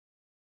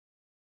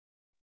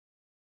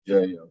Yeah.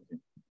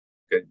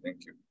 Okay,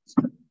 thank you.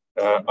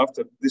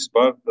 After this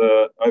part,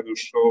 I will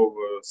show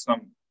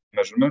some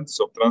measurements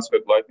of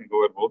transferred lightning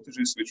over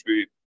voltages, which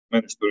we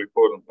managed to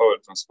record on power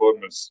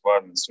transformers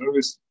while in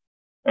service.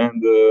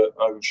 And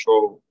I will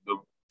show the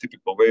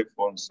typical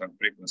waveforms and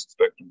frequency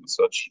spectrum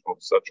of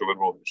such over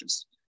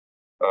voltages.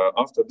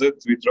 After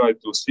that, we try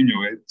to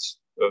simulate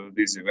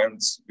these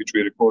events, which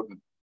we recorded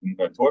in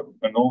network,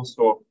 and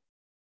also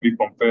we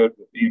compared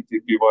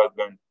EMTP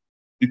wideband,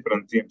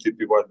 different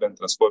EMTP wideband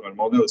transformer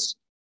models,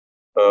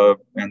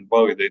 and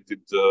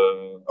validated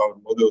our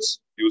models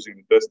using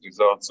the test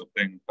results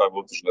obtained in high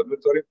voltage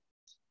laboratory.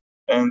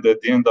 And at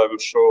the end, I will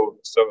show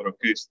several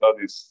case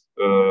studies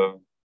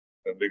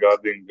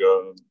regarding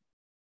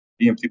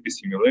EMTP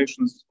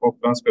simulations of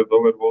transferred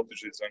over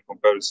voltages and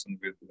comparison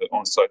with the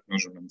on-site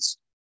measurements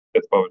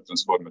at power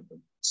transformer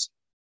terminals.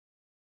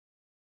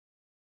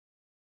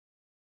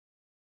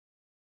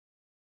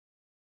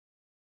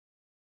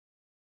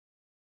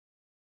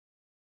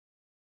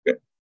 Okay.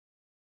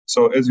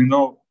 So as you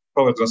know,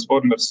 power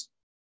transformers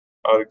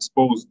are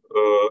exposed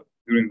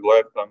during the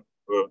lifetime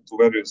to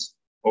various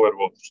over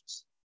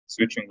voltages,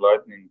 switching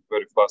lightning,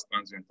 very fast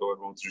transient over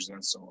voltages,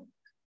 and so on.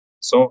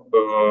 So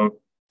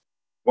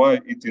why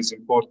it is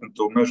important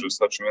to measure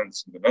such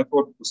events in the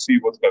network, to see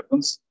what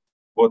happens,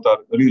 what are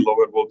real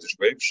over voltage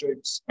wave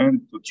shapes,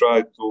 and to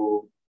try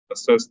to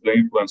assess the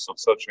influence of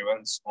such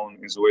events on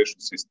insulation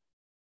system.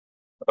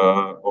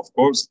 Of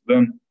course,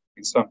 then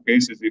in some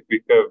cases, if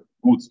we have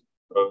good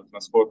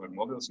transformer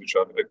models which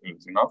are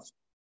accurate enough,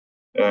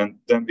 and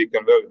then we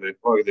can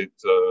validate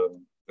the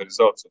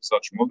results of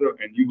such model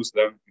and use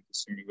them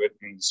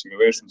in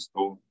simulations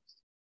to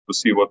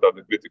see what are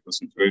the critical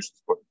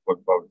situations for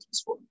power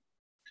transformer.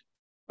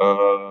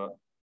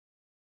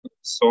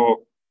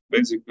 So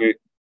basically,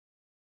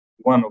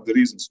 one of the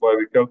reasons why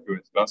we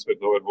calculate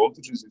transferred over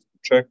voltages is to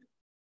check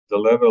the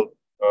level,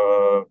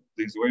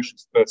 the insulation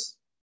stress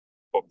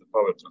of the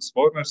power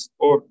transformers,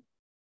 or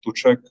to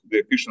check the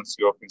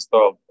efficiency of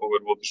installed over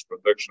voltage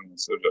protection and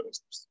surge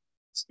arresters.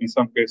 In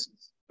some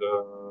cases,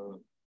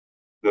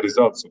 the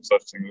results of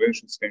such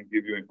simulations can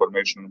give you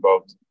information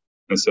about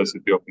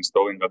necessity of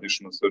installing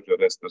additional surge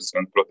arresters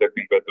and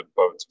protecting better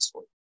power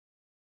transformer.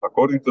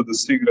 According to the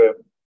SIGRE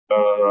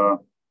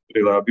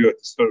reliability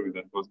survey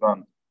that was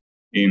done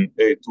in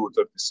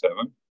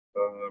A237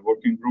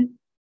 working group,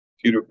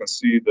 here you can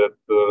see that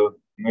the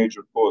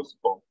major cause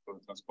of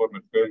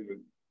transformer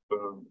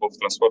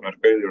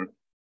failure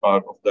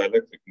are of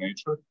dielectric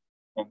nature,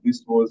 and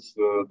this was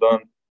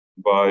done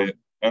by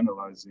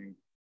analyzing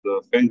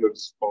the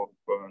failures of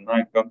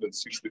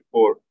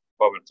 964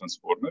 power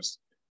transformers.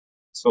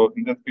 So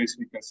in that case,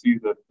 we can see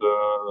that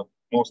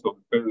most of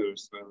the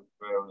failures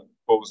were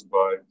caused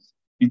by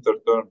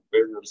interturn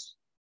failures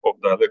of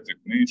dielectric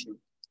nature,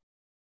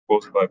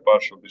 caused by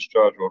partial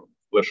discharge or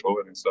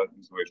flashover inside the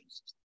insulation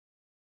system.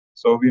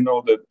 So we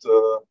know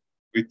that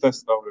we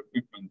test our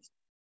equipment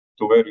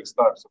to various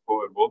types of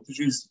over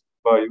voltages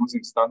by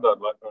using standard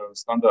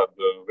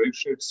wave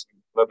shapes in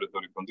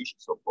laboratory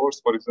conditions, of course.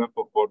 For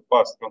example, for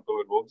fast front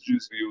over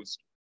voltages, we use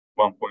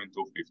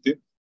 1.250.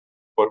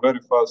 For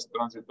very fast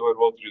transient over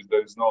voltages,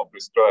 there is no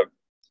prescribed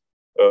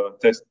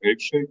test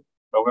wave shape.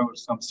 However,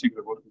 some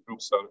secret working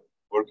groups are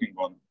working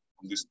on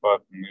this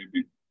part, and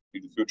maybe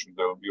in the future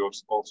there will be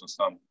also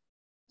some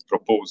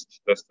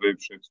proposed test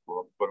wave shapes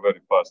for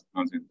very fast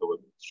transient over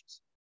voltages.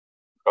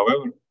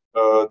 However,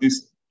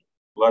 this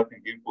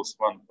lightning impulse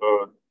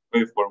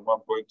waveform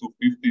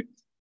 1.250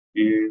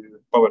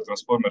 power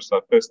transformers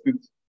are tested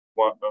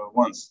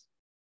once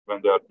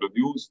when they are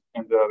produced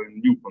and they are in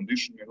new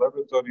condition in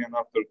laboratory, and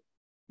after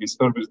in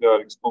service they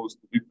are exposed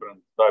to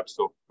different types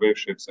of wave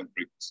shapes and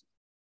frequencies.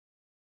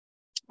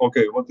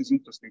 Okay, what is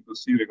interesting to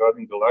see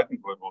regarding the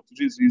lightning over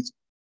voltages is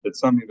that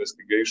some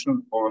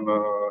investigation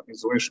on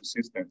insulation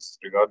systems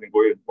regarding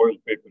oil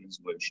paper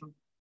insulation,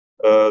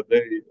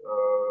 they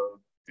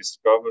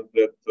discovered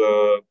that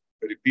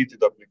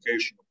repeated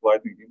application of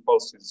lightning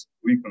impulses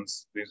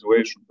weakens the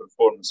insulation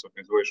performance of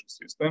insulation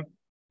system,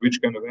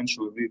 which can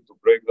eventually lead to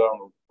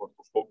breakdown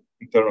or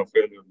internal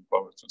failure in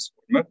power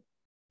transformer.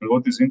 And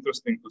what is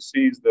interesting to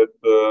see is that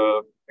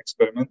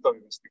experimental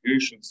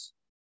investigations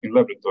in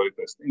laboratory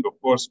testing, of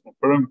course,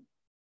 confirm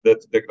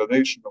that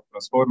degradation of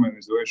transformer and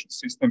insulation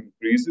system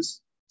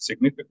increases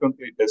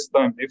significantly as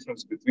time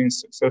difference between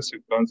successive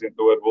transient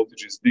over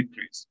voltages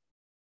decrease.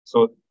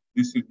 So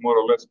this is more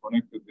or less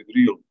connected with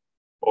real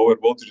over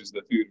voltages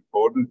that we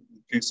recorded in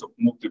case of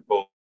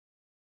multiple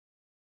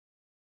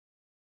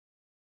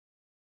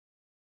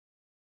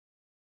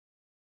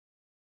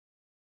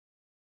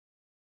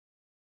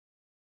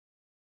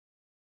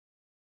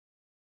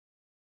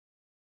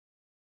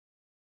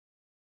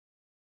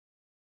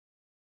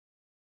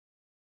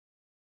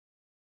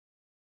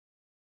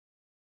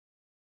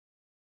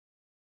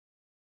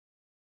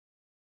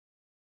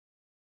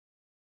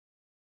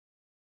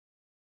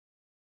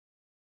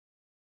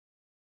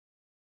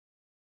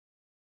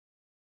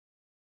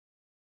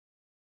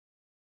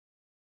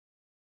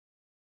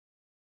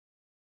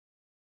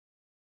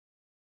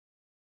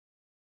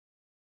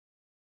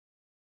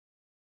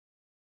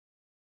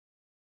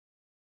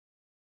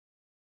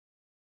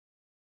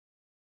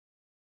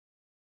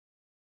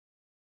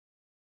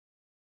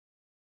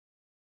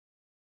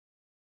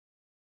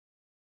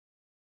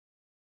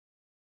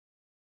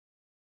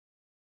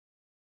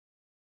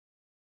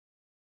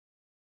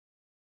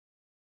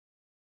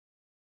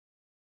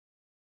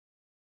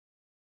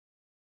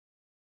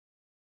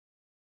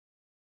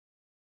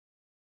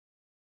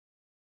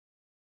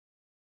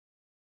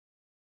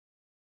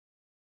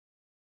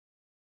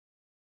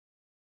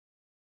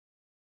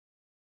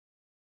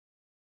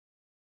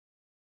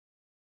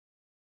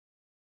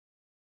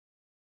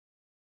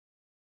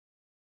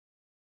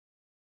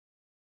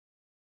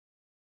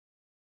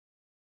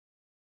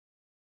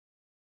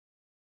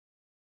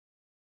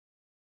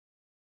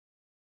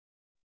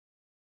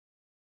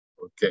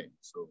Okay,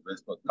 so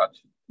let's not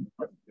touch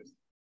it.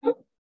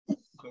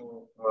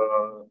 So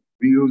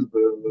we use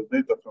the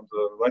data from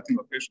the lighting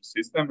location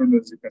system, and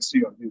as you can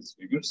see on these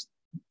figures,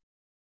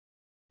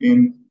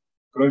 in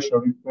Croatia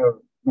we have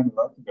many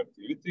lighting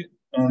activity,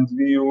 and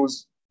we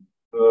use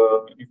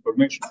the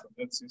information from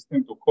that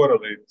system to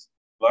correlate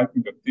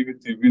lighting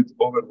activity with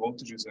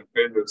overvoltages and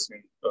failures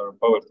in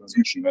power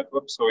transmission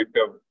network. So we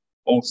have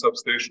all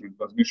substation and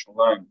transmission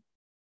line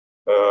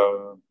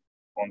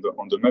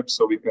on the map,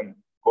 so we can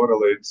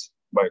correlate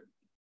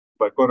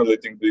by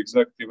correlating the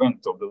exact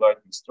event of the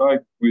lightning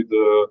strike with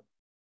the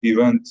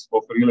event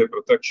of relay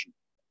protection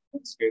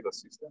and SCADA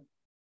system.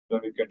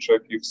 Then we can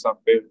check if some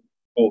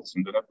faults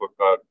in the network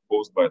are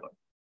caused by light.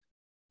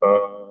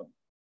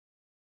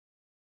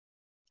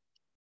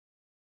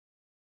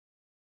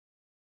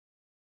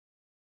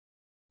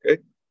 Okay.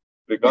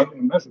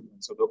 Regarding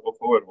measurements of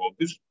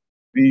overvoltage,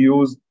 we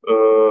used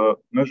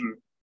measure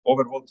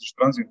overvoltage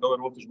transient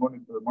overvoltage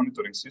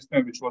monitoring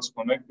system, which was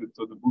connected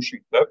to the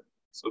bushing tap.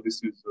 So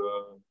this is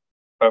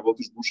high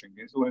voltage bushing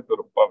insulator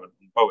of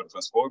power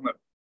transformer.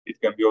 It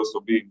can be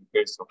also be in the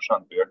case of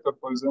shunt reactor,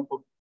 for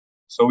example.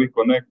 So we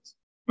connect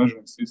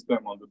measuring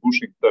system on the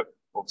bushing tap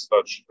of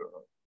such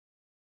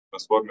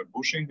transformer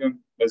bushing, and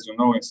as you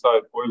know,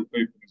 inside oil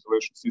paper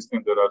insulation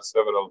system there are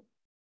several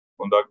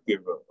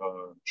conductive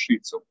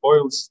sheets of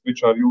coils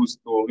which are used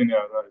to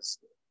linearize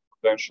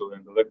potential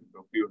and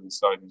electrical field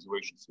inside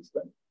insulation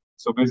system.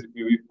 So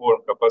basically we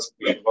form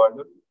capacity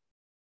divider.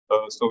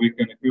 So we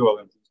can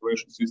equivalent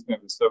insulation system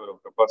with several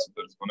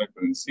capacitors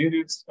connected in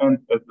series, and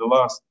at the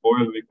last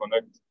coil we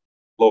connect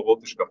low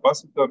voltage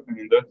capacitor, and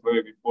in that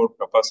way we form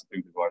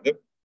capacitive divider,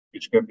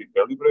 which can be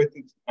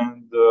calibrated.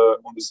 And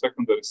on the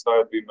secondary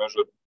side we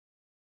measure,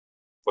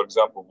 for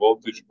example,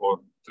 voltage or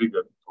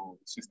trigger to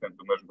the system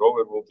to measure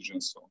over voltage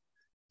and so on.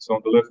 So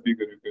on the left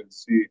figure you can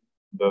see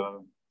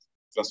the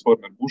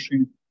transformer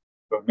bushing,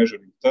 the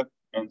measuring tap,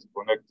 and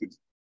connected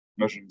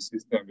measuring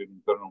system with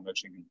internal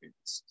matching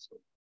impedance. So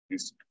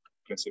this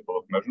principle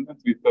of measurement,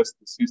 we test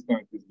the system,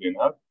 it is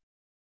linear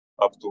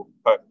up to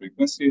 5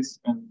 frequencies,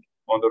 and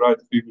on the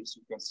right figures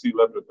you can see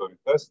laboratory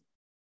test.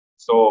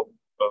 So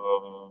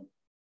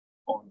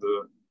on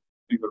the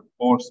figure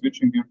 4,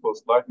 switching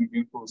impulse, lightning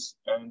impulse,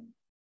 and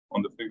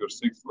on the figure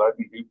 6,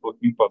 lightning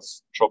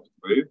impulse chopped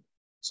wave.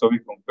 So we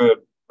compare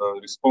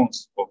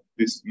response of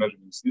this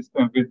measuring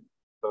system with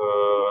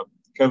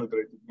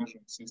calibrated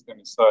measuring system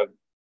inside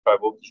high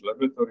voltage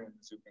laboratory, and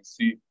as you can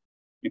see,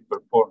 it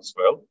performs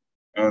well,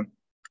 and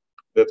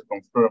that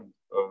confirmed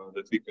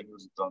that we can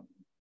use it on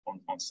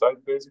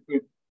site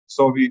basically.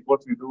 So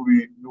what we do,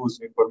 we use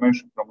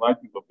information from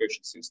lighting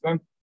location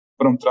system,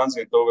 from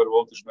transient over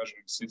voltage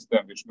measuring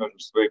system, which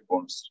measures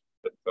waveforms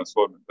at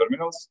transformer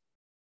terminals,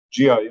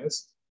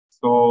 GIS,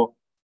 so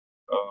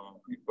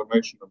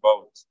information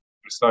about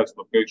precise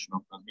location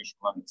of transmission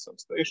line and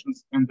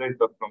substations, and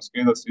data from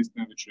SCADA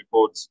system, which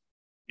records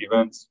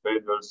events,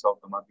 failures,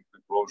 automatic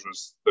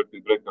closures,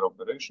 circuit breaker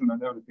operation,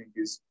 and everything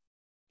is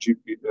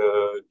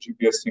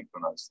GPS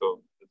synchronized.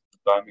 So the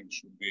timing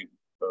should be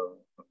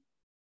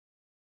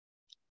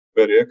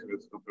very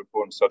accurate to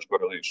perform such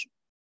correlation.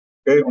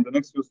 Okay, on the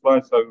next few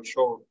slides, I will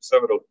show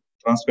several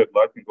transferred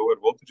lighting over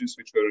voltages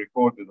which were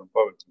recorded on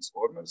power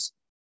transformers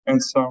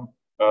and some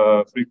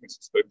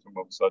frequency spectrum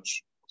of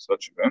such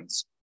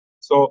events.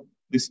 So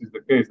this is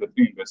the case that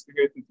we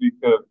investigated. We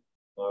have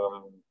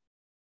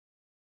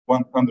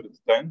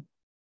 110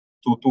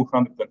 to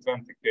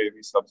 220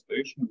 kV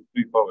substation with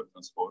 3 power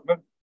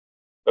transformers.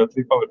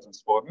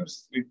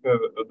 We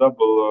have a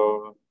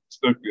double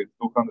circuit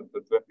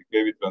 220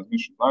 kV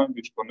transmission line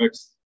which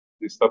connects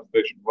the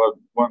substation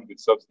 1 with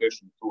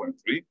substation 2 and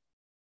 3.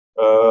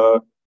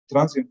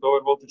 Transient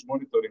over voltage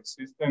monitoring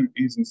system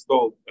is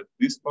installed at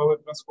this power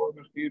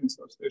transformer here in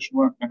substation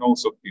 1 and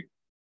also here.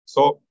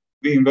 So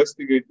we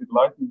investigated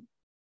lightning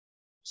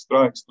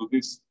strikes to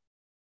this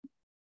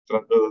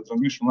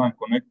transmission line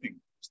connecting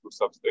to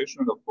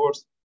substation, and of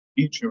course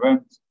each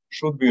event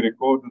should be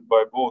recorded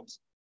by both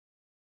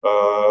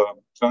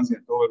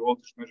transient over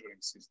voltage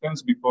measuring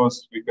systems,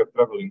 because we have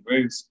traveling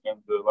waves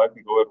and the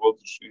lightning over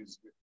voltage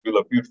will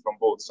appear from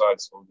both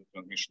sides of the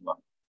transmission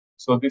line.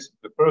 So this is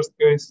the first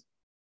case.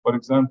 For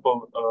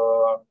example,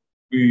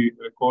 we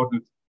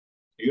recorded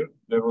here,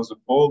 there was a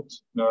fault,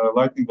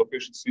 lighting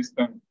location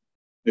system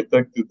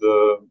detected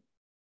the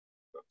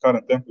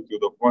current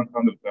amplitude of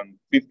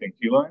 115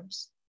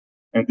 kiloamps,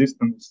 and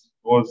distance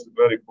was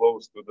very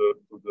close to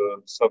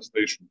the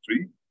substation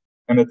 3.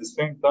 And at the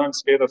same time,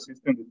 SCADA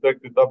system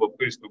detected double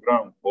phase to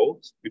ground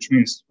fault, which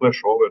means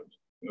flashover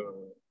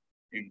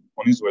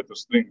on insulator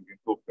string in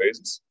 2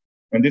 phases.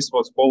 And this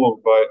was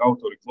followed by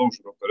auto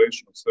reclosure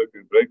operation of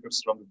circuit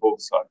breakers from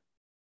both sides.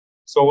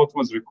 So what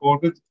was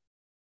recorded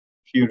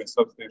here in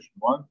substation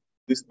 1,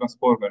 this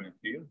transformer and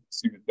here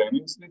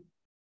simultaneously,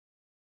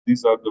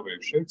 these are the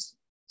wave shapes.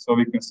 So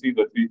we can see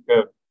that we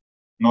have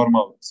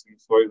normal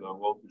sinusoidal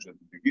voltage at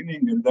the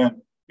beginning, and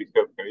then we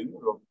have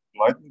failure of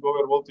lightning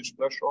over voltage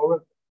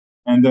flashover,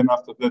 and then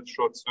after that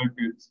short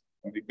circuit,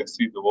 and we can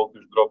see the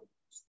voltage drop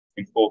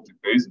in faulty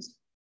phases.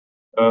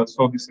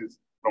 So this is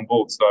from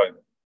both sides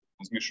of the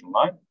transmission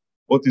line.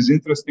 What is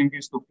interesting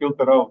is to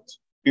filter out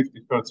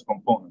 50 Hz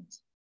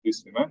components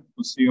this event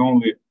to see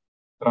only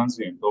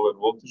transient over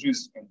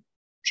voltages and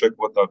check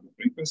what are the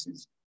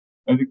frequencies.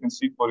 And you can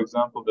see, for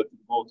example, that in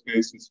both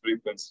cases,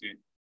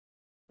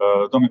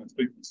 dominant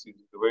frequencies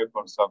of the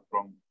waveforms are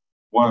from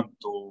 1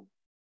 to,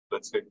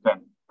 let's say,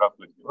 10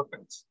 roughly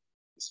kilohertz.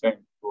 The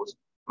same goes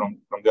from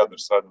the other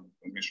side of the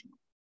transmission.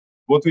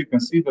 What we can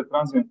see, the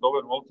transient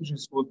over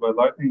voltages caused by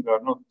lightning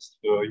are not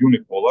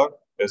unipolar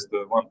as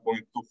the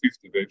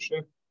 1.250 wave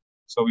shape.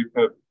 So we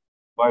have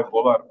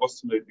bipolar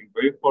oscillating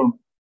waveform,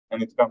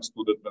 and it comes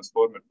to the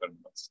transformer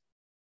terminals.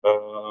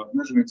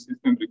 Measuring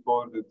system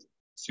recorded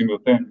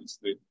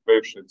simultaneously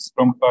wave shapes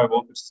from high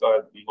voltage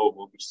side and low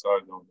voltage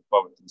side of the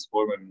power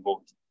transformer in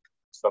both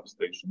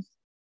substations.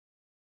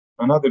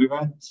 Another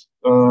event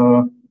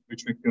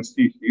which we can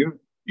see here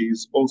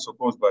is also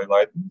caused by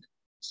lightning.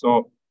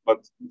 So,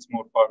 but it's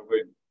more far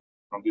away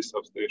from this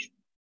substation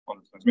on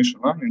the transmission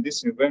line. And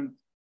this event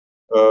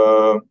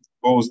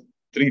caused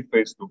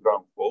three-phase to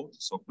ground fault,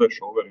 so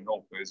flashover in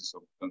all phases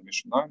of the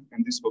transmission line.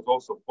 And this was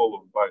also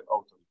followed by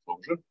outer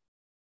explosion.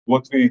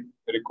 What we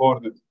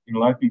recorded in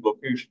lightning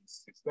location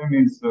system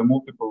is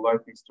multiple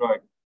lightning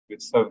strike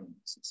with 7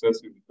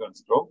 successive return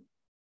stroke.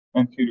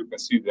 And here you can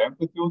see the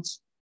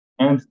amplitudes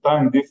and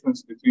time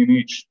difference between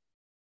each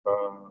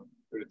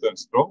return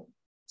stroke.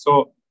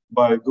 So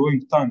by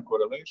doing time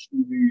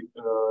correlation, we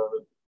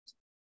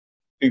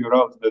figure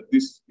out that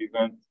this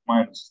event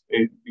minus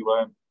 8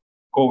 km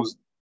caused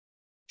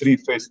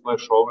three-phase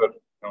flashover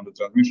on the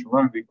transmission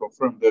line. We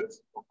confirmed that,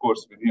 of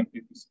course, with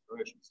EMTP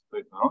situations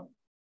later on.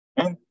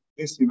 And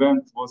this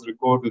event was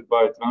recorded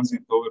by a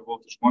transient over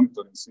voltage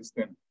monitoring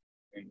system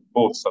in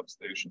both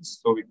substations.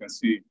 So we can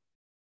see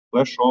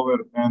flashover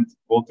and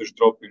voltage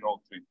drop in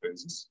all three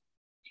phases,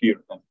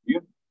 here and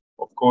here.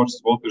 Of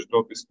course, voltage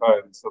drop is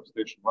higher in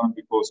substation 1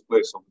 because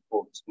place of the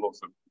fault is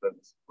closer to that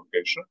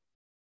location.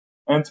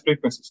 And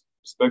frequency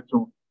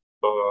spectrum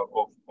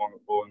on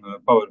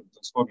power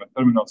transformer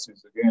terminals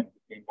is again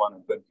between 1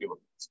 and 10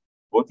 kHz.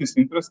 What is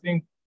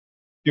interesting,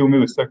 few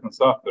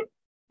milliseconds after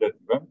that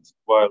event,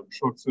 while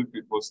short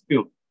circuit was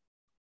still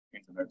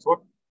in the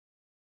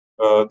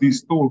network,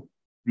 these two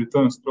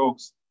return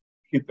strokes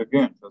hit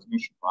again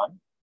transmission line,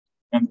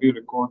 and we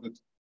recorded,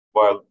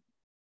 while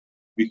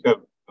we have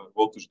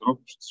voltage drop,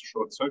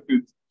 short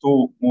circuit,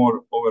 2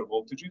 more over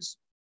voltages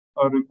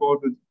are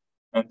recorded,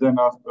 and then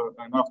after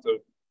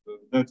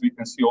that we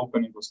can see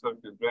opening of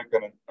circuit breaker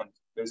and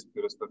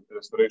basically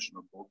restoration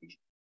of voltage.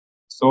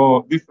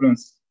 So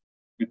difference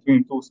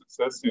between two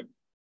successive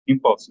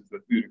impulses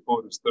that we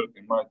record is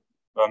 30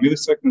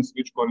 milliseconds,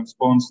 which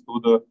corresponds to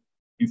the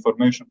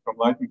information from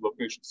lightning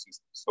location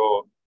system.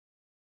 So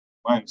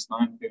minus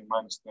 19,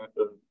 minus 10,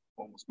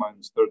 almost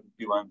minus 30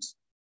 kiloamps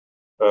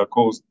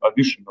caused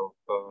additional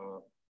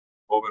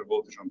over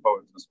voltage on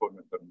power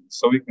transformer terminals.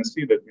 So we can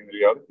see that in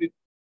reality,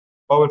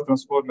 power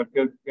transformer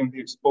can be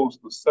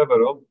exposed to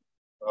several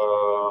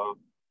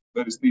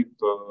very steep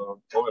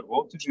over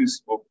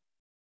voltages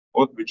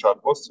which are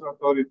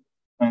oscillatory,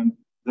 and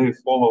they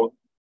follow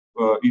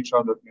each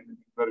other in a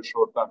very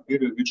short time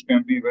period, which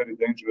can be very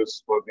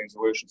dangerous for the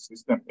insulation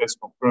system, as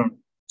confirmed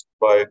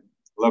by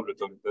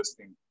laboratory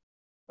testing,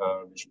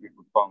 which we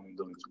could find in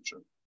the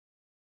literature.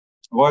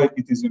 Why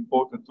it is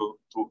important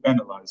to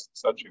analyze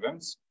such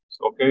events?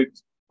 So, okay,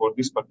 for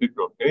this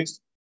particular case,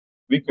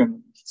 we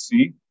can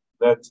see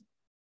that,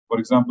 for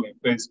example, in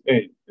phase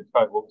A, the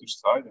high voltage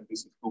side, and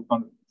this is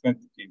 220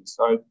 kV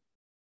side,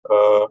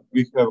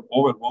 we have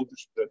over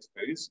voltage in that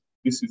phase.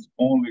 This is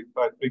only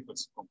high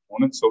frequency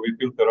component, so we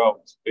filter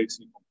out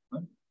AC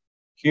component.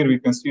 Here we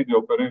can see the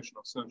operation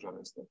of surge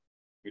arrestor,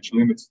 which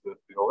limits the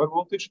over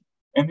voltage.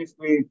 And if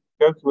we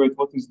calculate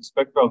what is the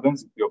spectral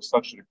density of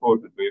such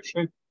recorded wave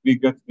shape, we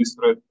get this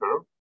red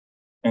curve.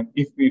 And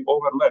if we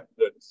overlap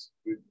that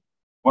with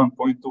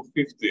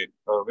 1.250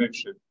 wave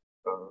shape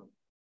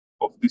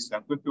of this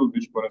amplitude,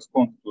 which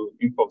corresponds to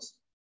impulse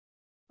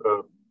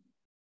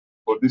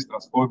for this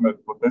transformer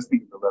for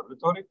testing in the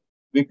laboratory,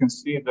 we can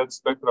see that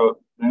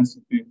spectral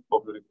density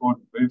of the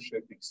recorded wave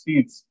shape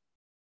exceeds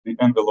the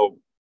envelope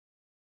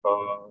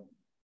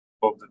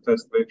of the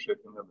test wave shape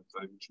in the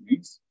laboratory, which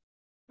means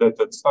that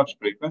at such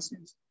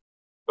frequencies,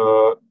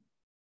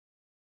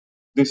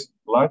 this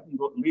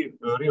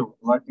real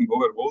lightning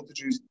over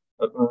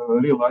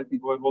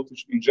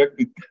voltage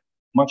injected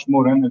much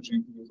more energy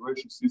into the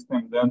isolation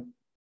system than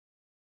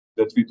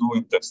that we do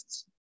in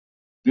tests.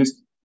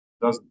 This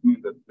doesn't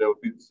mean that there will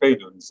be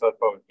failure inside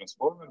power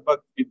transformer,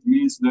 but it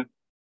means that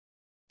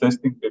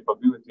testing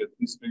capability at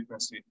this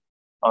frequency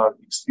are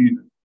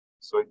exceeded.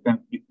 So it can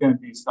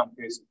be in some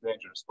cases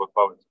dangerous for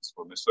power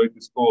transformer. So it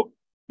is called,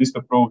 this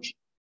approach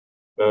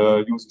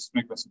uses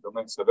frequency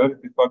domain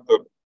severity factor.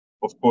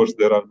 Of course,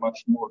 there are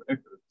much more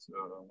accurate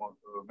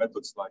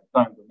methods like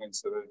time domain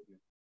severity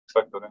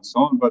factor and so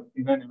on, but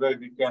in any way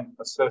we can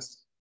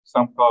assess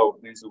somehow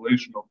the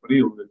isolation of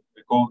real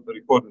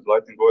recorded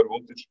lightning over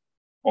voltage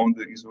on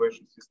the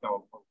isolation system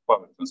of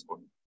power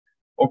transformer.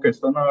 Okay,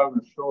 so now I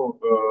will show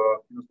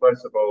a few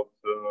slides about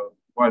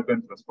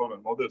wideband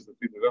transformer models that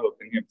we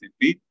developed in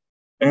EMTP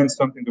and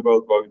something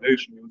about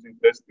validation using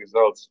test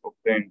results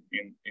obtained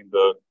in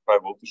the high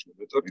voltage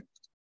laboratory.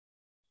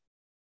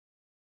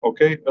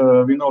 Okay,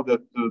 we know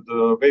that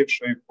the wave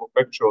shape of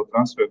actual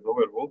transferred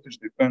lower voltage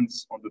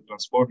depends on the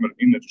transformer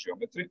inner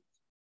geometry,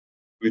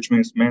 which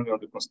means mainly on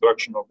the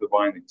construction of the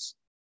windings.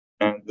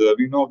 And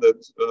we know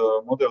that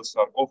models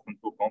are often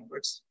too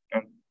complex,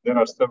 and there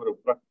are several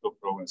practical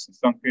problems. In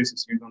some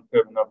cases, we don't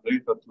have enough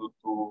data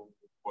for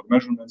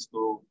measurements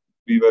to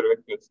be very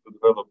accurate to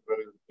develop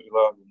very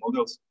reliable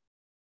models,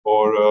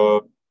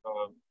 or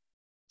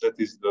that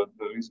is the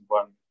reason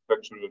why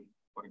manufacturer,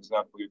 for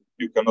example,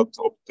 you cannot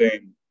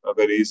obtain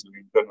very easily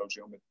internal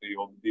geometry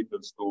or the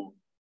details to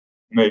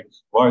make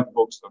white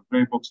box or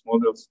gray box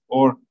models,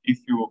 or if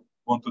you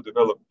want to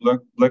develop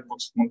black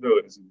box model,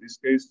 as in this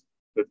case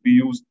that we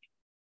used,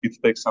 it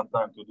takes some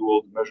time to do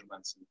all the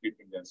measurements and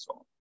fitting and so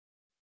on.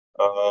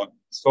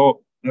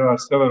 So there are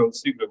several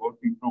secret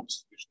working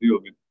groups which deal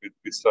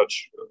with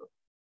such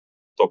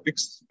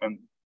topics, and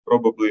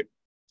probably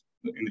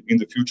in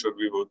the future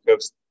we will have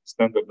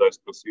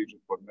standardized procedure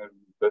for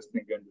measurement,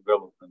 testing, and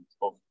development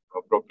of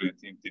appropriate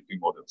EMTP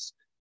models.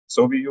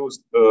 So we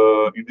used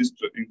in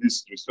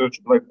this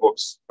research black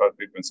box high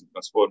frequency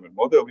transformer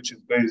model, which is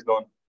based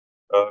on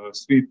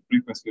sweep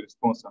frequency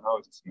response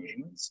analysis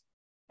measurements.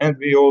 And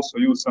we also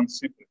use some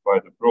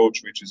simplified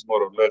approach, which is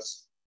more or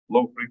less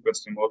low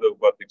frequency model,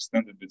 but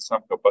extended with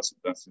some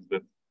capacitances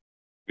that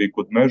we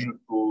could measure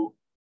to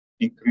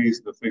increase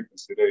the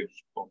frequency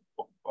range of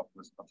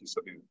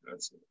applicability,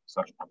 let's say,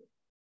 such model.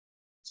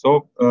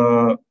 So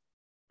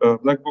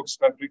black box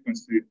high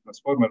frequency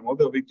transformer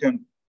model we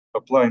can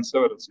apply in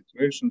several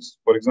situations,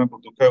 for example,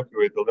 to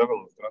calculate the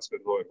level of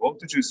transferred lower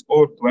voltages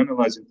or to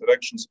analyze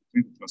interactions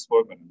between the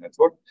transformer and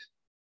network.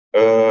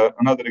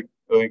 Another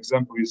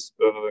example is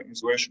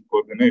insulation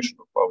coordination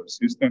of power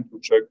system to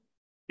check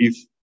if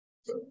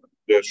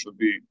there should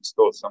be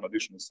installed some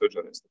additional surge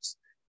arresters.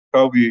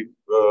 How we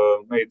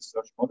made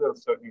such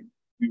models,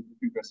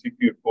 you can see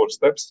here 4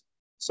 steps.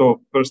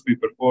 So first we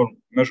perform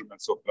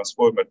measurements of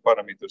transformer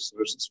parameters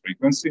versus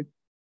frequency.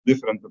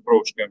 Different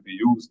approach can be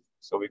used,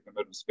 so we can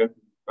measure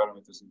scattering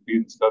parameters,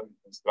 impedance,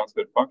 admittance,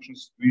 transfer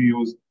functions. We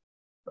use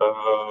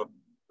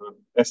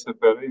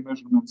SFRA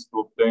measurements to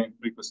obtain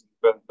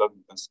frequency-dependent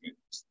admittance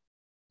matrix.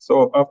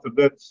 So after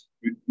that,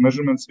 with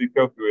measurements, we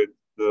calculate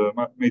the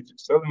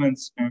matrix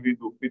elements, and we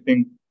do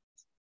fitting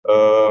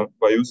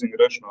by using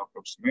rational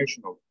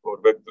approximation or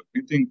vector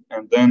fitting,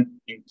 and then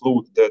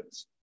include that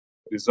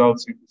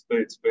results into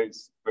state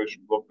space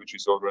equation block, which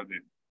is already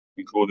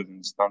included in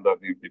the standard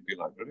EMTP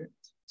library.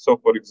 So,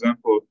 for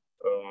example,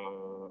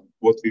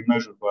 what we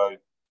measure by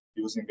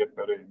using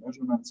FRA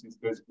measurements is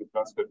basically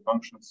transfer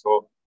function.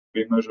 So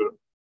we measure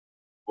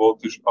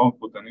voltage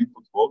output and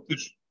input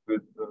voltage,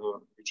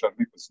 which are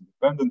frequency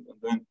dependent, and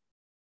then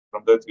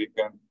from that we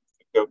can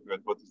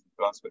calculate what is the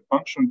transfer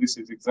function. This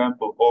is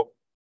example of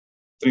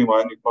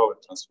 3-winding power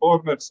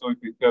transformer. So if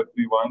we have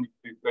 3-winding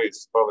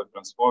 3-phase power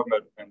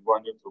transformer and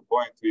 1 neutral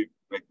point, we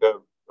may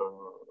have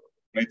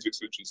matrix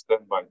which is 10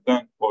 by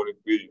 10, or if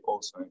we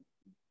also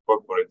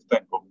incorporate 10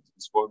 of the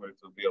transformer, it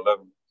will be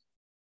 11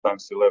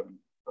 times 11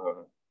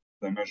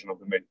 dimension of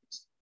the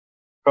matrix.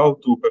 How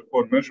to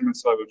perform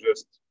measurements, I will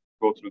just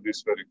go through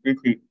this very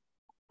quickly.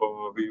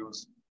 We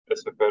use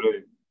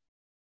SFRA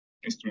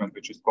instrument,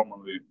 which is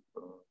commonly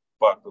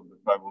part of the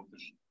high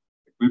voltage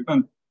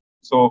equipment.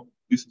 So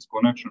this is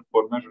connection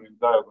for measuring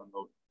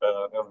diagonal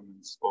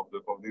elements of the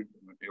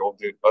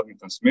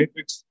admittance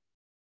matrix.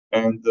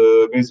 And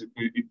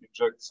basically it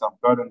injects some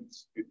current,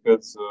 it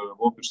has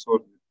voltage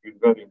source with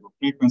variable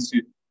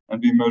frequency,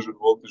 and we measure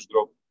voltage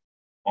drop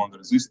on the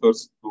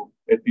resistors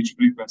at each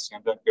frequency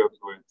and then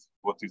calculate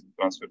what is the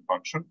transfer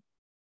function.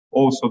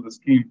 Also the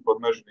scheme for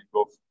measuring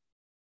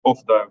of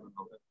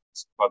diagonal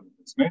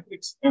admittance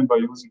matrix, and by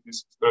using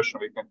this expression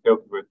we can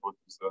calculate what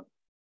is the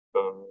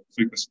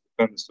frequency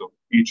dependence of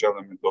each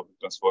element of the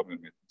transformer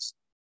matrix.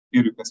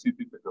 Here you can see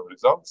typical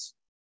results.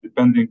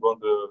 Depending on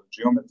the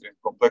geometry and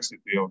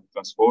complexity of the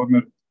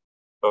transformer,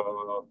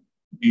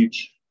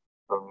 each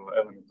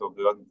element of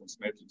the admittance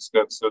matrix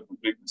has certain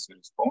frequency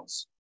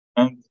response,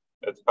 and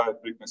at high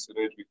frequency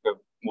range we have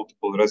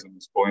multiple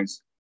resonance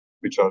points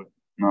which are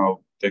now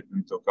taken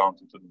into account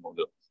into the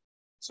model.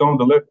 So on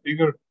the left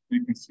figure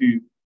we can see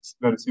this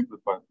very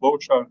simplified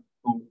flowchart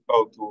to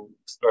how to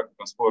extract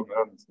transformer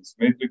admittance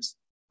matrix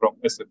from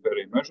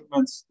SFRA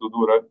measurements to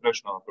do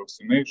rational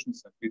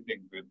approximations and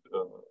fitting with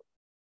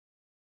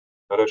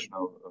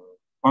rational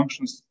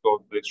functions,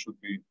 so they should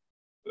be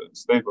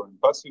stable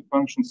and passive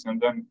functions, and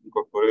then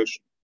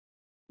incorporation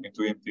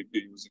into EMTP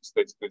using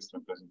state space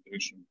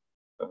representation,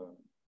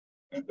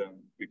 and then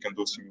we can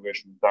do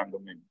simulation in time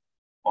domain.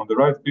 On the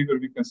right figure,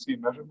 we can see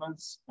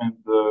measurements and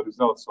the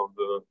results of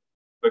the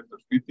vector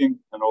fitting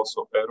and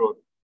also error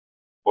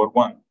for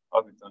one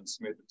admittance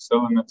matrix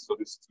element. So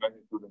this is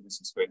magnitude and this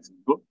is phase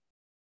input.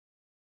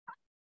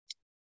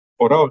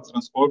 For our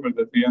transformer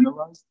that we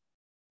analyzed,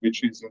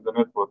 which is in the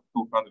network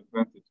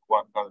 220 to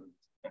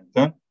and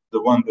 10.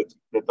 The one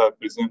that I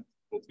present,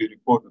 that we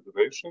recorded the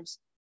wave shapes.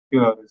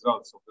 Here are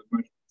results of the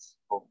measurements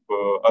of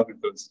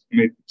admittance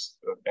matrix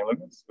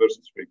elements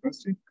versus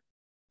frequency.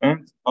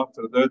 And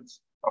after that,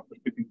 after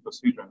fitting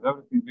procedure and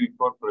everything, we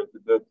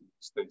incorporated that into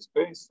state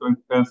space. So it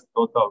has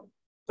total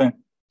 10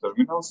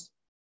 terminals,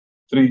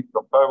 3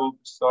 from high voltage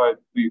side,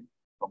 3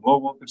 from low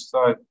voltage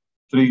side,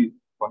 3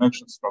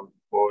 connections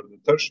for the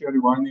tertiary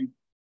winding,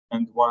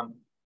 and 1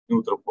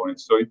 neutral point.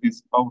 So it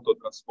is auto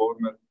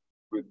transformer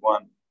with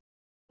 1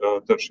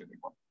 tertiary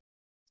one.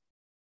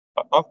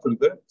 After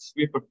that,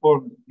 we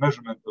performed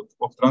measurement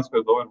of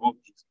transfer lower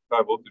voltages and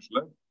high voltage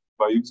length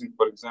by using,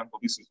 for example,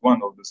 this is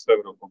one of the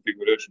several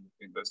configurations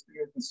we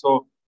investigated.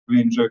 So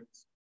we inject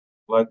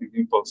lightning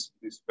impulse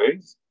in this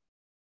phase,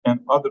 and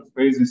other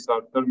phases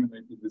are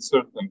terminated with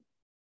certain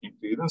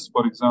impedance.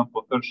 For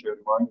example, tertiary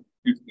winding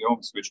 50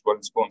 ohms, which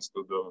corresponds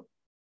to the,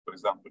 for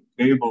example,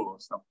 cable or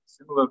something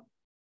similar,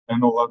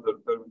 and all other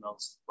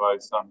terminals by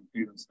some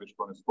impedance which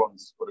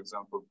corresponds, for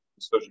example,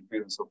 to surge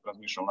impedance of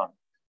transmission line.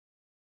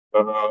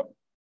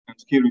 And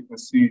here we can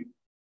see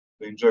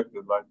the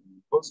injected lightning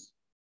impulse,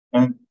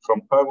 and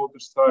from high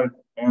voltage side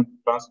and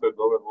transferred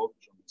lower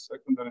voltage on the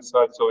secondary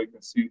side. So we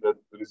can see that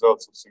the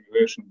results of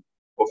simulation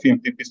of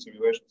EMTP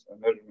simulations and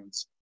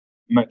measurements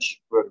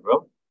match very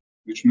well,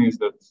 which means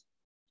that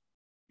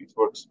it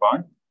works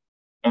fine.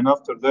 And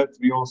after that,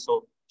 we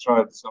also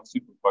tried some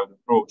simplified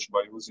approach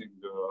by using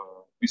the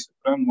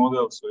BCTRAN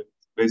model. So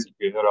it's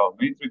basically a RL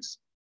matrix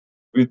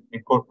with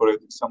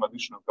incorporating some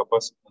additional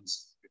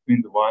capacitance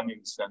between the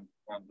windings and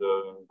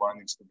the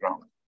windings to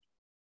ground.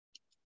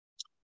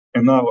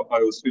 And now I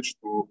will switch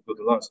to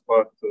the last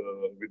part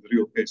with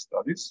real case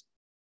studies.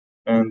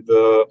 And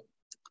okay,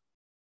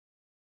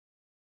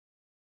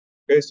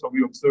 so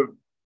we observed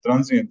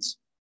transient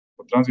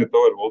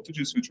over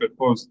voltages which were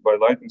caused by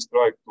lightning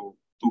strike to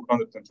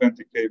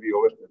 220 kV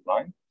overhead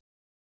line.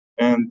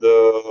 And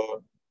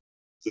the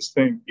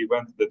same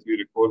event that we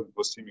recorded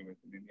was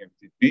simulated in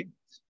EMTP.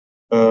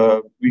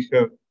 We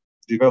have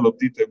developed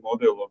detailed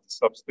model of the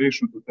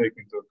substation to take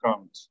into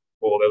account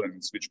all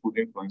elements which could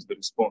influence the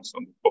response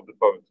of the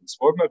power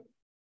transformer.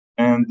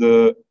 And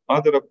the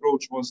other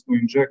approach was to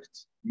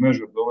inject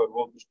measured lower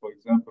voltage, for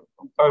example,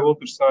 from high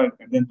voltage side,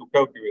 and then to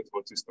calculate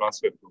what is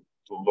transferred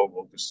to low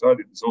voltage side.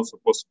 It is also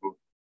possible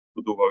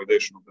to do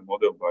validation of the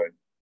model by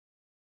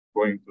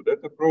going to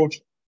that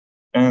approach.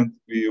 And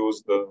we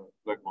used the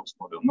black box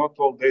model. Not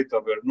all data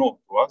were known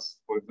to us.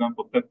 For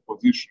example, that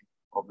position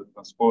of the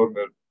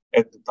transformer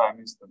at the time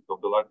instant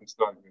of the lightning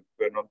strike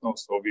were not known,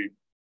 so we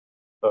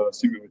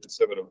simulated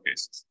several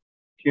cases.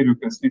 Here you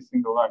can see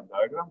single line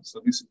diagram.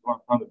 So this is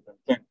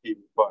 110 kV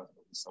part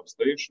of the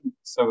substation,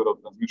 several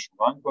transmission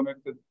line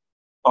connected.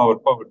 Our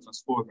power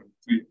transformer,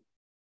 we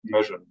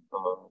measured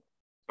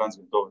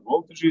transient over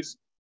voltages,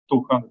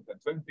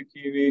 220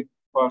 kV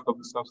part of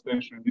the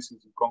substation, and this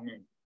is a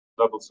common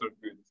double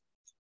circuit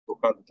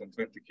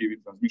 220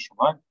 kV transmission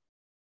line.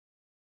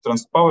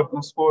 Power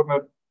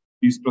transformer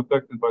is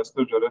protected by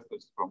surge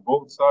arresters from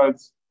both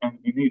sides, and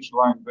in each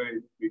line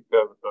bay we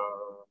have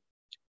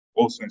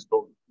also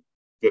installed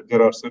that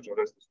there are surge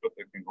arresters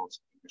protecting also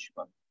transmission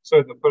line. So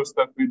at the first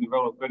step, we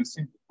developed very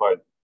simplified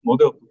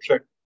model to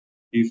check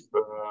if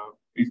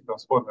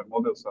transformer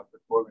models are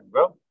performing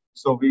well.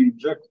 So we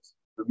inject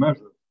the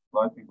measured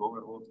lightning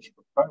over voltage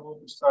from high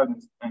voltage side,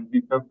 and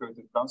we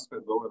calculated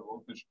transfer lower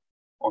voltage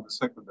on the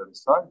secondary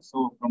side.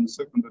 So from the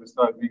secondary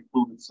side, we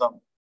included some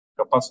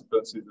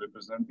capacitances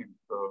representing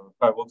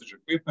high voltage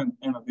equipment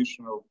and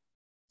additional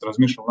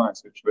transmission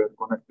lines which were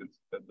connected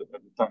at the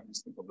time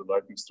instant of the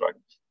lightning strike.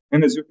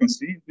 And as you can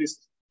see,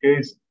 this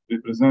case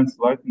represents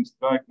lightning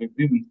strike that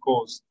didn't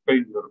cause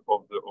failure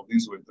of the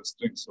insulator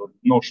string. So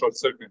no short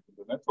circuit in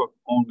the network,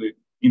 only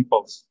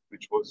impulse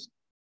which was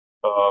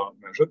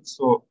measured.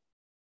 So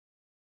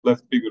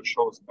left figure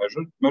shows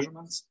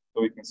measurements.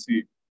 So we can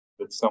see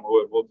that some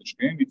lower voltage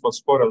gain. It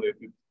was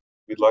correlated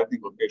with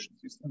lightning location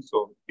system.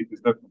 So it is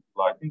definitely a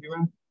lightning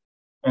event.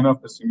 And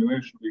after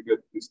simulation, we get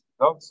this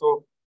result.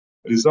 So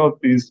result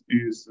is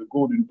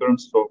good in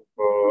terms of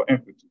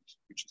amplitude,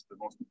 which is the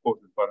most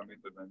important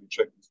parameter when we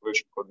check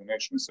insulation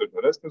coordination with surge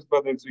arresters.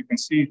 But as you can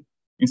see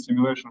in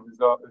simulation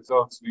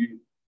results, we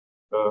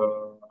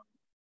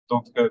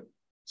don't have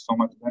so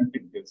much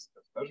damping as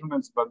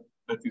measurements, but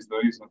that is the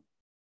reason.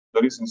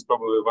 The reason is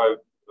probably why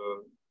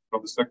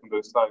from the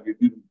secondary side we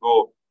didn't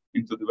go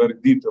into the very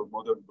detailed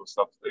modeling of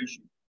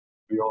substation.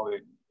 We only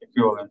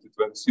equivalent it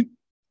very simple.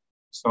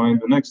 So in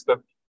the next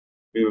step,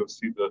 we will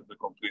see the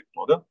complete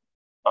model.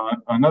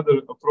 Another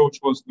approach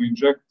was to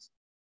inject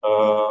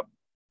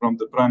from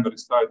the primary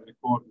side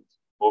recorded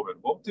over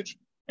voltage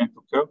and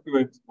to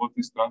calculate what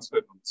is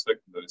transferred on the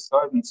secondary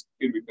side. And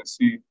here we can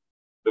see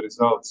the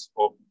results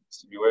of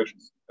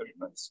simulations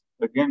measurements.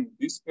 Again, in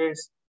this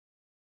case,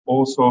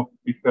 also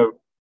we have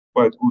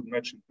quite good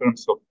match in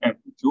terms of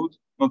amplitude,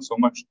 not so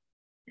much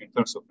in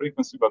terms of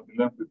frequency, but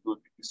in amplitude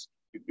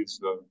it is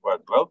quite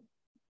well.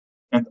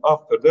 And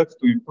after that,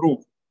 to improve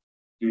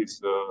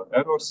these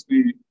errors,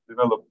 we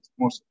developed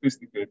more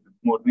sophisticated,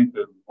 more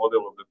detailed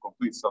model of the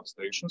complete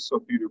substation.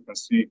 So here you can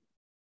see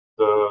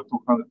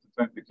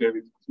 220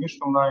 kV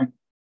transmission line,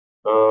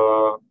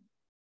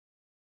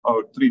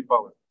 our 3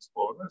 power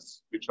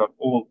transformers, which are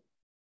all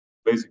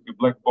basically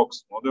black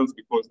box models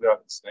because they are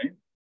the same.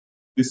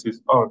 This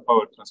is our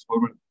power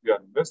transformer we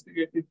are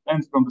investigating,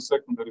 and from the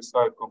secondary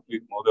side,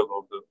 complete model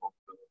of the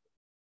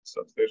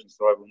substation.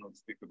 So I will not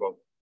speak about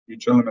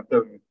each element.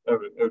 Every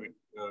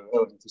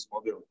element is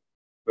modeled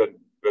very,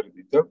 very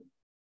detailed.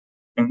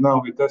 And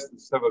now we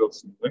tested several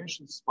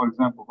simulations. For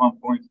example,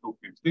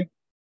 1.250.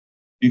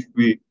 If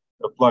we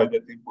apply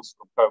that impulse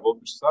from high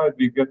voltage side,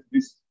 we get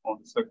this on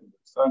the secondary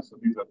side. So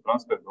these are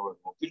transferred over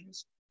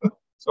voltages.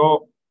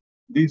 So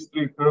these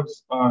 3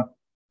 curves are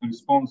the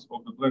response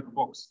of the black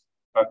box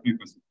high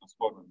frequency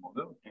transformer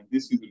model, and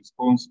this is the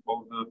response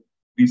of the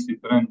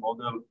BCTRAN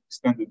model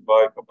extended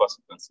by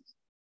capacitances.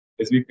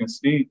 As we can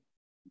see,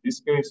 in this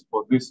case,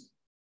 for this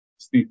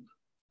steep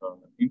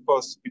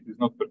impulse, it is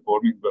not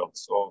performing well.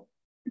 So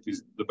it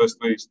is the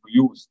best way is to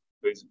use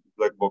basically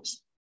black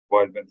box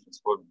wideband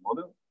transformer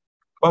model.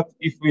 But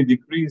if we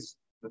decrease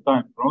the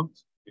time front,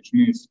 which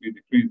means we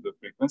decrease the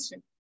frequency,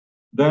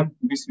 then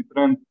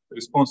BCTRAN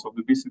response of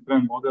the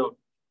BCTRAN model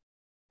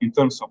in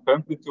terms of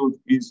amplitude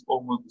is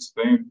almost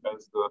the same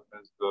as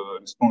the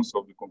response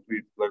of the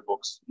complete black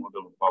box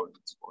model of power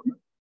transformer.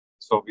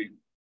 So we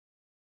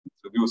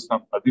introduce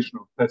some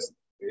additional test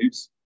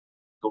waves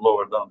to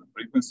lower down the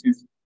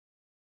frequencies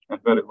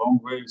and very long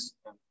waves,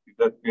 and in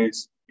that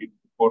case it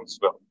performs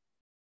well.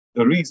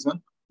 The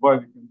reason why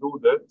we can do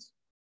that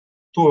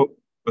to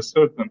a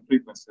certain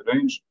frequency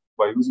range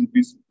by using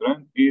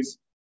BCTRAN is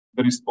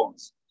the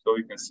response. So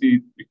you can see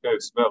it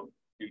behaves well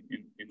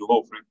in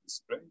low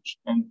frequency range,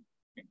 and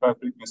in high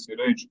frequency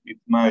range, it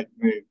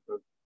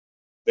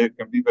there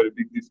can be very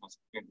big difference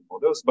between the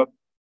models, but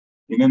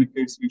in any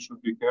case, we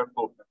should be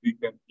careful that we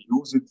can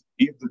use it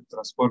if the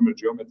transformer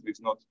geometry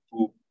is not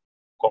too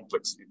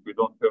complex, if we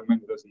don't have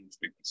many resonance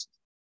frequencies.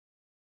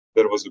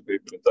 There was a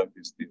paper at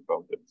IPST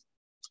about that.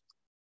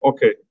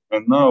 Okay,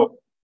 and now,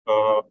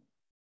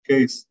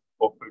 case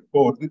of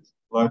reported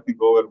lighting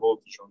over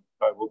voltage on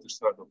high voltage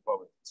side of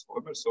power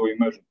transformer. So we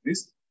measured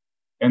this,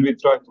 and we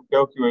try to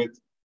calculate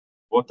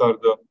what are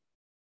the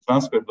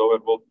transferred over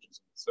voltages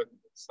on the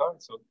secondary side.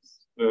 So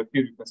here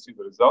you can see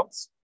the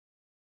results.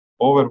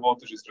 Over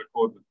voltage is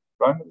recorded on the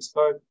primary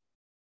side.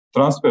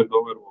 Transferred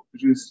over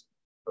voltages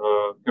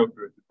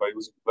calculated by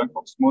using black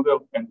box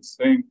model, and the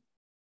same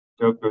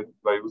calculated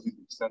by using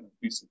the extended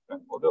BCTRAN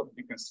model.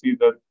 You can see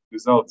that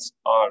results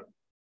are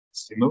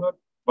similar,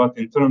 but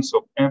in terms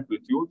of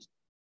amplitude,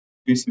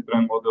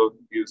 BCTRAN model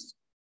gives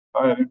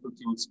higher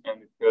amplitudes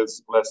and it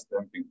has less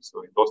damping,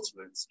 so it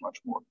oscillates much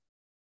more.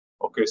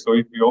 Okay, so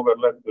if we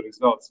overlap the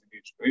results in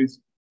each phase,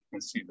 you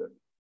can see that.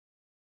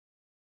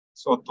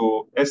 So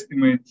to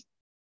estimate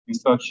in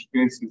such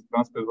cases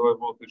transferred over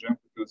voltage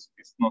amplitudes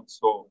is not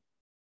so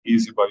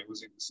easy by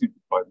using the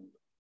simplified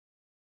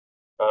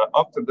model.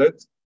 After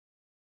that,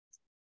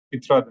 we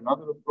tried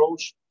another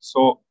approach.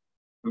 So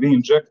we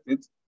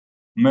injected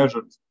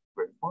measured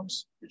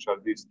waveforms, which are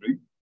these 3,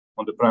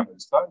 on the primary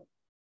side,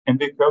 and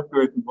we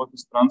calculated what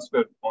is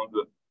transferred on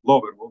the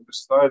lower voltage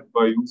side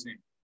by using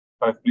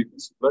high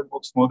frequency black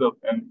box model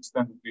and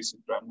extended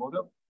BCTRAN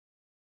model.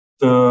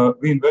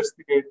 We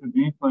investigated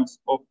the influence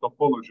of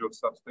topology of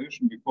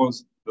substation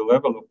because the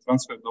level of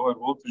transferred over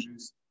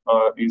voltages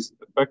is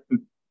affected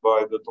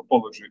by the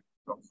topology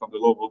from the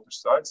low voltage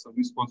side. So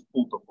this was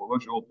full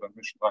topology, all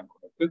transmission line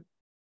connected,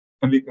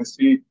 and we can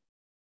see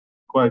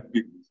quite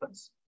big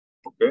difference,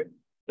 okay,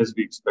 as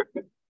we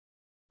expected.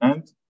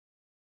 And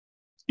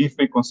if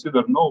we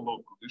consider no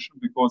load condition,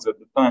 because at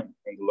the time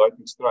when the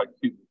lightning strike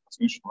hit the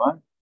transmission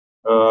line,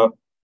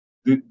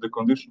 the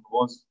condition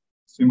was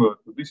similar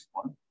to this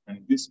one. And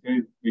in this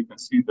case, we can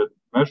see that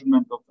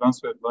measurement of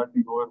transferred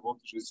lightning over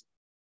voltages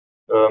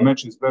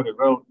matches very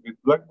well with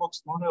black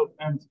box model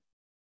and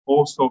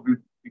also with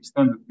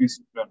extended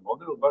BCTRAN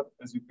model. But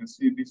as you can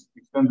see, this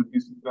extended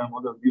BCTRAN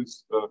model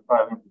gives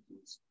higher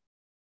amplitudes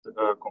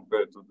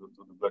compared to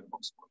the black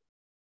box model.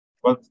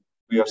 But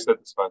we are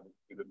satisfied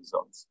with the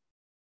results.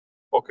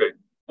 Okay,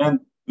 and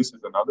this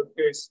is another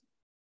case.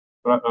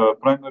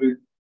 Primary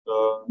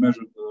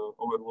measured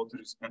over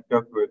voltages and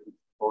calculated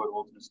over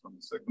voltages from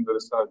the secondary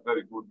side.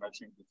 Very good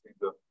matching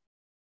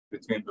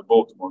between the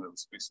both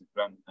models,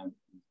 BCTRAN and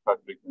high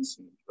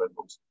frequency black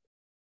box.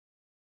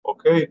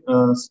 Okay,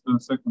 the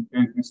second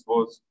case, this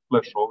was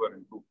flashover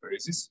in 2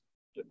 phases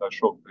that I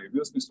showed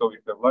previously. So we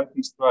have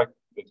lightning strike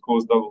that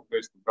caused double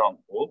phase to ground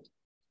fault.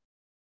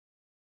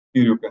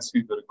 Here you can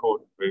see the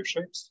recorded wave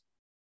shapes.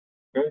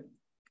 Okay,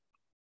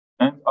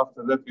 and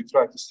after that we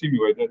try to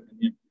simulate that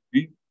in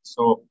EMTP.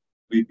 So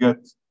we get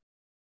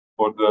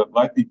for the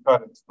lightning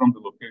current from the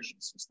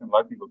location system,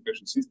 lightning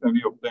location system,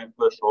 we obtain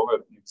flashover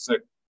in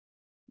exact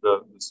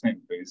the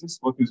same phases.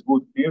 What is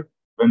good here,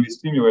 when we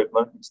simulate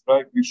lightning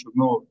strike, we should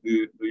know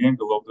the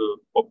angle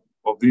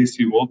of the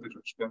AC voltage,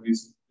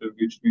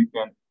 which we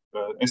can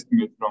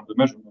estimate from the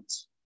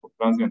measurements of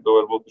transient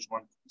over voltage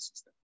monitoring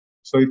system.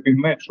 So if we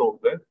match all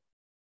that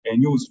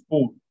and use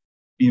full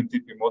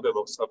EMTP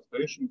model of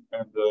substation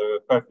and the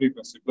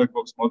high-frequency black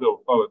box model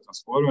of power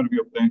transformer, we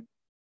obtained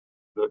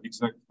the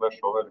exact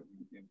flashover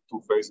in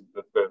two phases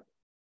that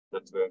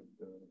were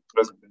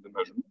present in the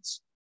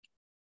measurements.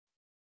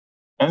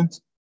 And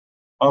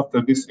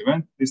after this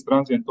event, this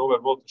transient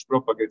overvoltage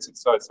propagates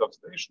inside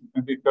substation,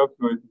 and we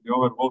calculated the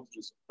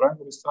overvoltages on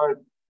primary side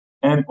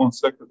and on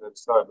secondary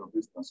side of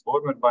this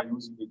transformer by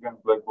using again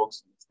black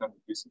box and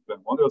extended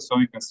BCTRAN model. So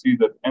you can see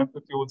that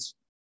amplitudes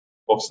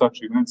of such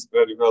events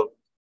very well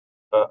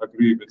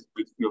agree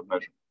with field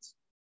measurements.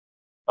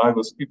 I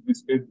will skip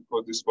this case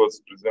because this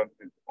was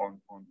presented on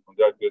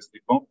the IPST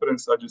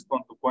conference. I just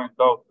want to point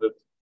out that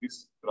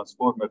this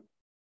transformer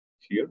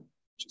here,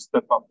 which is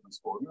step-up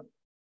transformer,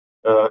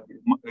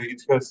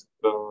 it has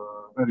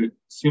very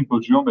simple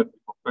geometry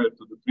compared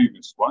to the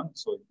previous one.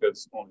 So it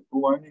has only two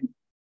windings.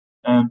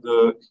 And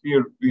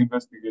here we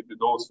investigated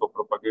also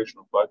propagation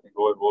of lightning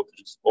over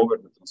voltages over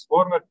the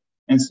transformer.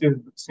 And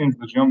since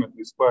the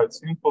geometry is quite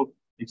simple,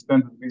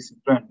 extended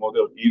BCTRAN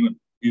model even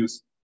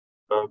gives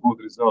a good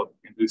result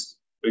in this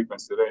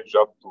frequency range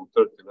up to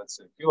 30, let's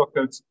say,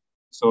 kilohertz.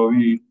 So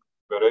we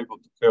were able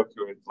to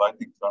calculate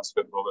lightning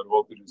transfer over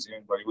voltages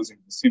even by using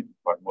the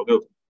simplified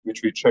model,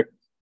 which we checked,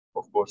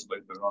 of course,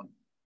 later on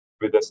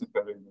with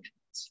SFRA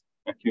measurements.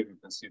 And here you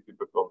can see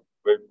typical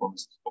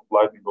waveforms of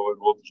lightning over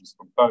voltages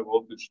from high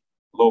voltage,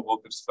 low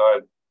voltage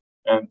side,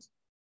 and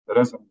the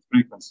resonant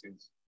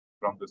frequencies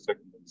from the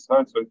secondary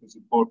side. So it is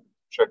important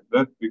to check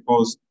that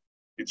because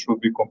it should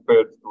be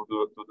compared to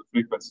the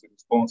frequency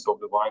response of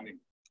the winding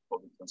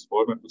of the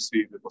transformer to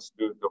see the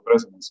possibility of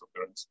resonance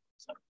occurrence.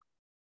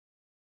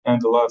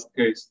 And the last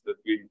case that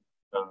we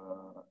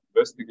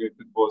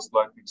investigated was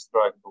lightning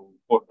strike to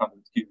 400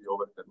 kV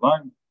overhead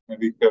line. And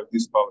we have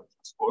this power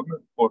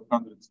transformer,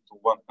 400 to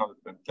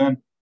 110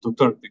 to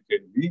 30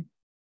 kV,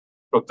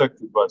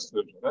 protected by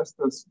surge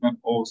arresters and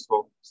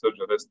also surge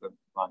arrestor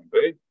line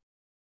bay.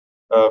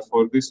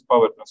 For this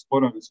power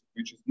transformer,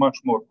 which is much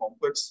more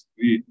complex,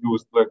 we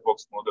used black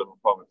box model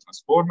of power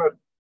transformer.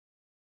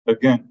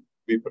 Again,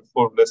 we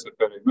performed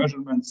SFRA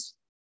measurements.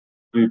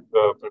 We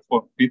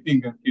performed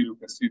fitting, and here you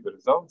can see the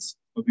results.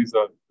 So these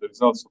are the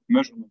results of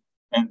measurement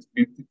and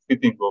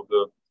fitting of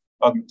the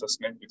admittance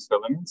matrix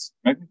elements,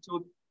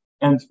 magnitude,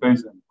 and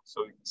phase angle.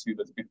 So you can see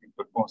that fitting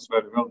performs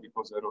very well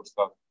because errors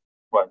are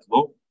quite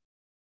low.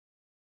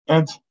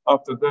 And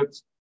after that,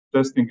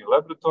 testing in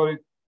laboratory,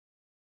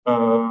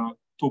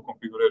 two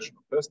configuration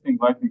of testing,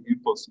 lightning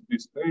impulse in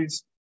this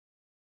phase,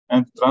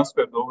 and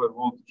transferred over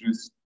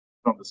voltages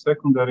from the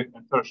secondary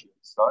and tertiary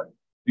side.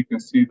 You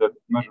can see that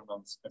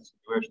measurements and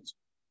simulations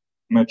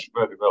match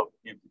very well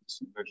into the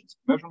simulations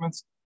and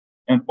measurements.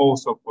 And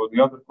also for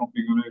the other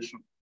configuration,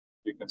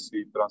 you can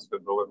see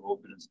transferred over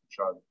voltages which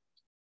are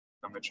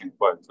matching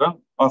quite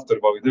well. After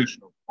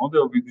validation of the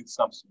model, we did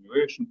some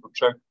simulation to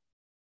check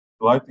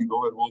lightning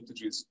over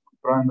voltages on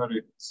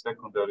primary,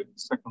 secondary,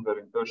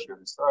 and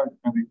tertiary side,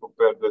 and we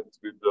compared that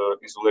with the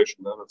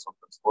isolation levels of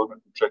transformer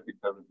to check if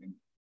everything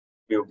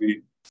will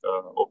be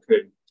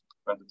okay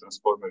when the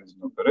transformer is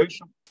in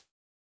operation.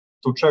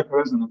 To check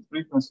resonant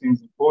frequency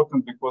is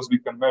important because we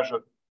can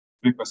measure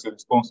frequency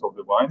response of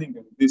the winding,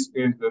 and in this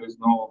case there is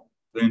no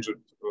danger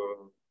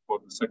for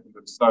the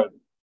secondary side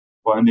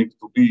winding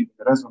to be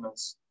in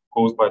resonance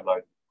caused by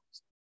lightning.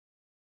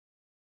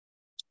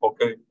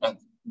 Okay, and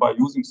by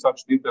using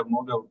such detailed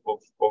model of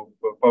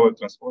power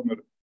transformer,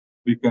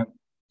 we can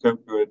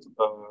calculate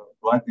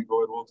lightning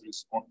over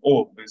voltages on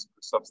all basic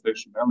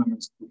substation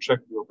elements to check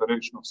the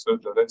operation of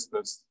surge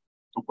arresters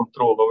to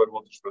control over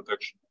voltage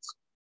protection.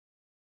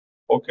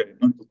 Okay,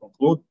 and to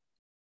conclude,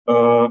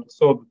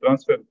 so the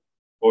transfer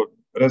or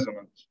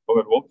resonant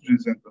over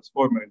voltages and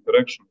transformer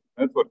interaction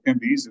network can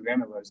be easily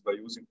analyzed by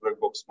using black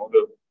box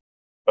model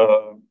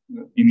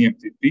in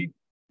EMTP,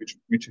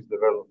 which is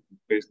developed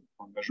based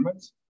on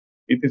measurements.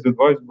 It is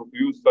advisable to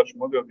use such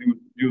model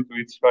due to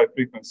its high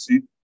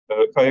accuracy,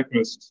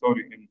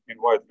 in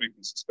wide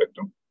frequency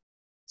spectrum.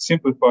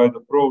 Simplified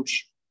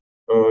approach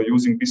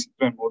using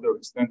BCTRAN model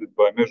extended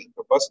by measured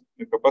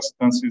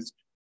capacitances,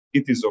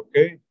 it is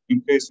okay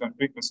in case when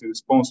frequency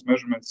response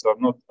measurements are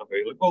not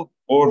available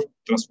or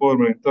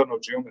transformer internal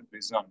geometry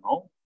is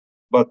unknown.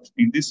 But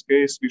in this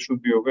case, we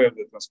should be aware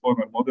that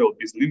transformer model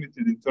is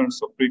limited in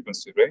terms of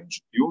frequency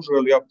range,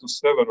 usually up to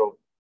several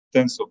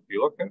tens of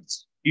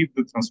kilohertz, if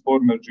the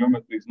transformer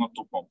geometry is not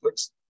too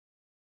complex,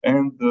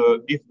 and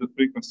if the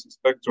frequency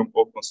spectrum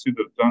of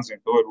considered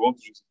transient over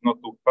voltages is not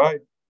too high,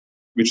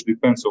 which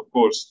depends, of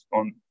course,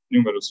 on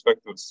numerous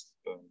factors.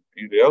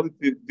 In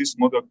reality, this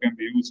model can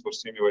be used for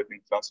simulating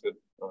transfer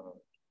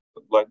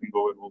lightning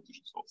over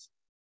voltages also.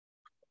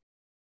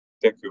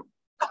 Thank you.